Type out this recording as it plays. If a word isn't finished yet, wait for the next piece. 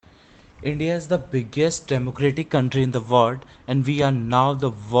India is the biggest democratic country in the world, and we are now the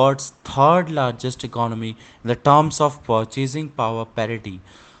world's third largest economy in the terms of purchasing power parity.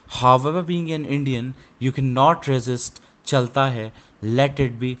 However, being an Indian, you cannot resist chalta hai, let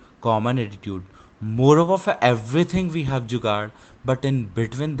it be common attitude. Moreover, for everything we have jugaad, but in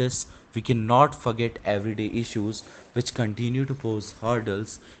between this, we cannot forget everyday issues which continue to pose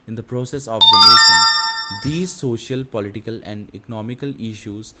hurdles in the process of the nation. These social, political, and economical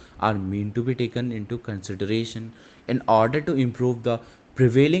issues are meant to be taken into consideration in order to improve the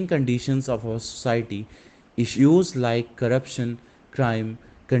prevailing conditions of our society. Issues like corruption, crime,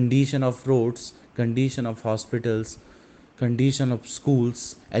 condition of roads, condition of hospitals, condition of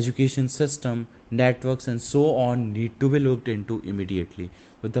schools, education system, networks, and so on need to be looked into immediately.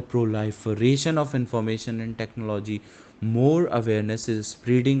 With the proliferation of information and technology, more awareness is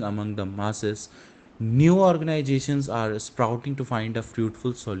spreading among the masses. New organizations are sprouting to find a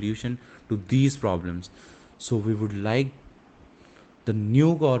fruitful solution to these problems. So we would like the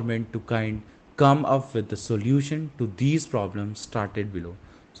new government to come up with the solution to these problems started below.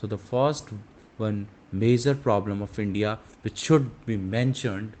 So the first one major problem of India which should be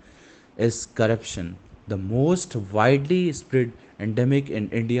mentioned is corruption. The most widely spread endemic in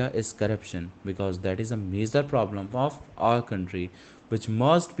India is corruption because that is a major problem of our country which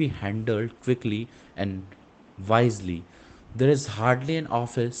must be handled quickly and wisely. There is hardly an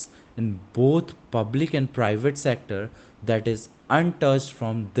office in both public and private sector that is untouched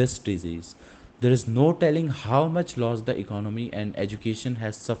from this disease. There is no telling how much loss the economy and education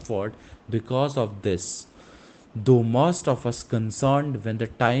has suffered because of this. Though most of us concerned when the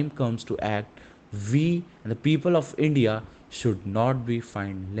time comes to act, we and the people of India should not be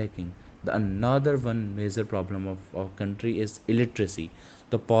found lacking. The another one major problem of our country is illiteracy.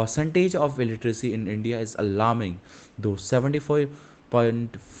 The percentage of illiteracy in India is alarming, though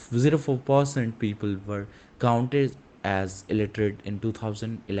 74.04% people were counted as illiterate in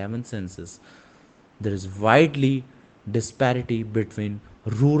 2011 census. There is widely disparity between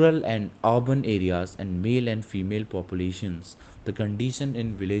rural and urban areas and male and female populations. The condition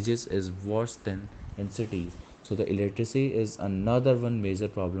in villages is worse than in cities. So the illiteracy is another one major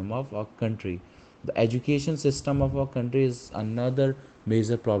problem of our country. The education system of our country is another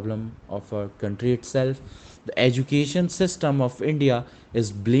major problem of our country itself. The education system of India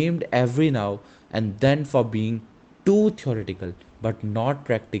is blamed every now and then for being too theoretical but not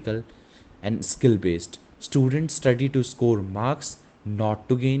practical and skill based. Students study to score marks, not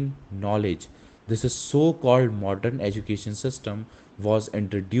to gain knowledge. This is so called modern education system was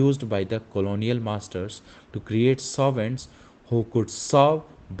introduced by the colonial masters to create servants who could serve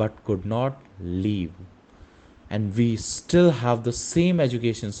but could not leave, and we still have the same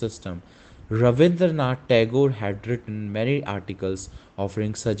education system. Rabindranath Tagore had written many articles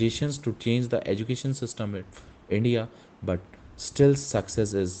offering suggestions to change the education system in India, but still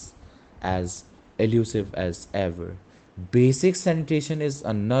success is as elusive as ever. Basic sanitation is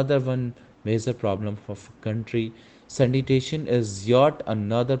another one major problem of a country. Sanitation is yet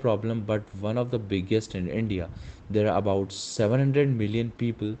another problem, but one of the biggest in India. There are about 700 million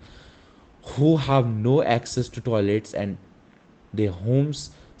people who have no access to toilets and their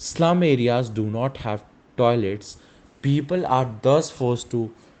homes. Slum areas do not have toilets. People are thus forced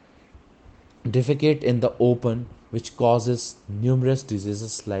to defecate in the open, which causes numerous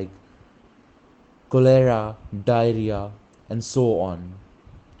diseases like cholera, diarrhea, and so on.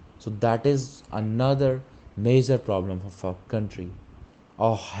 So that is another major problem of our country.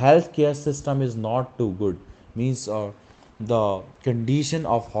 Our healthcare system is not too good. Means the condition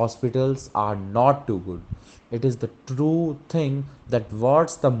of hospitals are not too good. It is the true thing that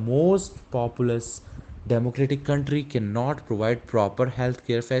what's the most populous democratic country cannot provide proper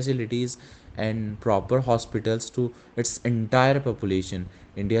healthcare facilities and proper hospitals to its entire population.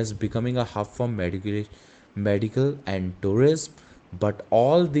 India is becoming a hub for medical and tourism, but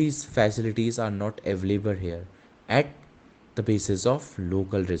all these facilities are not available here at the basis of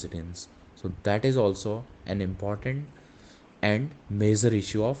local residents. So that is also an important and major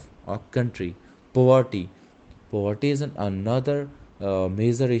issue of our country. Poverty. Poverty is another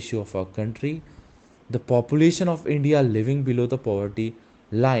major issue of our country. The population of India living below the poverty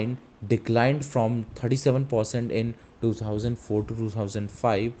line declined from 37% in 2004 to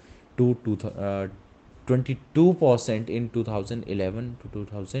 2005 to 22% in 2011 to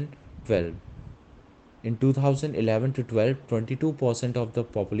 2012. In 2011 to 12, 22% of the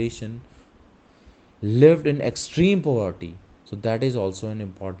population lived in extreme poverty. So that is also an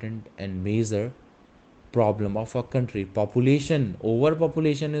important and major problem of our country. Population,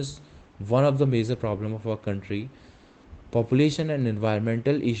 overpopulation is one of the major problem of our country. Population and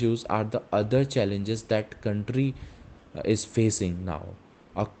environmental issues are the other challenges that country is facing now.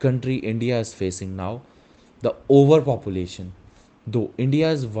 Our country, India, is facing now. The overpopulation. Though India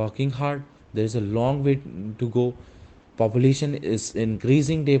is working hard, there is a long way to go. Population is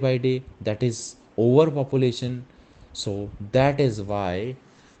increasing day by day. That is overpopulation. So that is why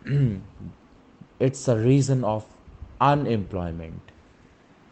it's a reason of unemployment.